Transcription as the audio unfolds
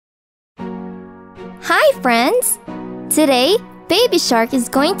Hi friends! Today, Baby Shark is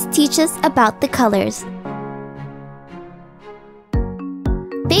going to teach us about the colors.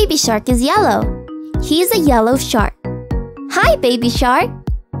 Baby Shark is yellow. He's a yellow shark. Hi Baby Shark!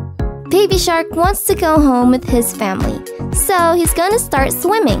 Baby Shark wants to go home with his family, so he's gonna start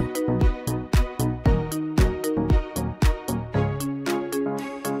swimming.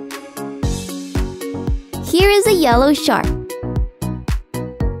 Here is a yellow shark.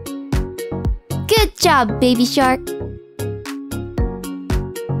 Good job, Baby Shark!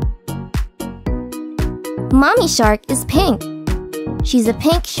 Mommy Shark is pink. She's a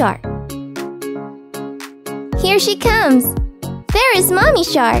pink shark. Here she comes! There is Mommy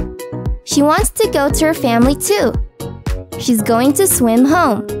Shark! She wants to go to her family too. She's going to swim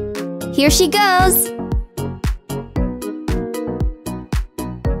home. Here she goes!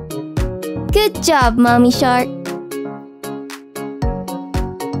 Good job, Mommy Shark!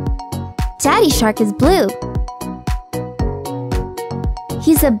 Daddy Shark is blue.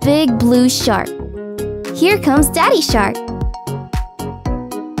 He's a big blue shark. Here comes Daddy Shark.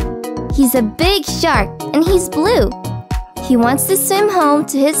 He's a big shark and he's blue. He wants to swim home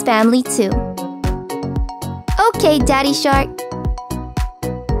to his family too. Okay, Daddy Shark.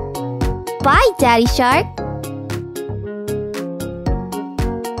 Bye, Daddy Shark.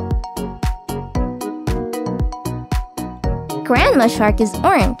 Grandma Shark is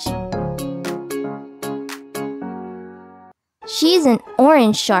orange. She's an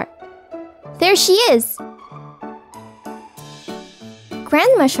orange shark. There she is!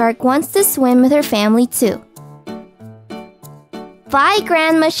 Grandma Shark wants to swim with her family too. Bye,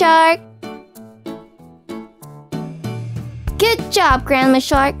 Grandma Shark! Good job, Grandma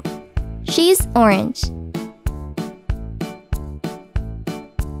Shark! She's orange.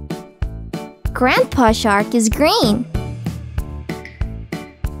 Grandpa Shark is green.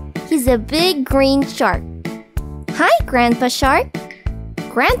 He's a big green shark. Hi, Grandpa Shark!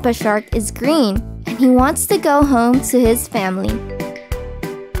 Grandpa Shark is green and he wants to go home to his family.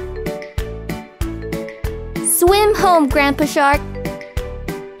 Swim home, Grandpa Shark!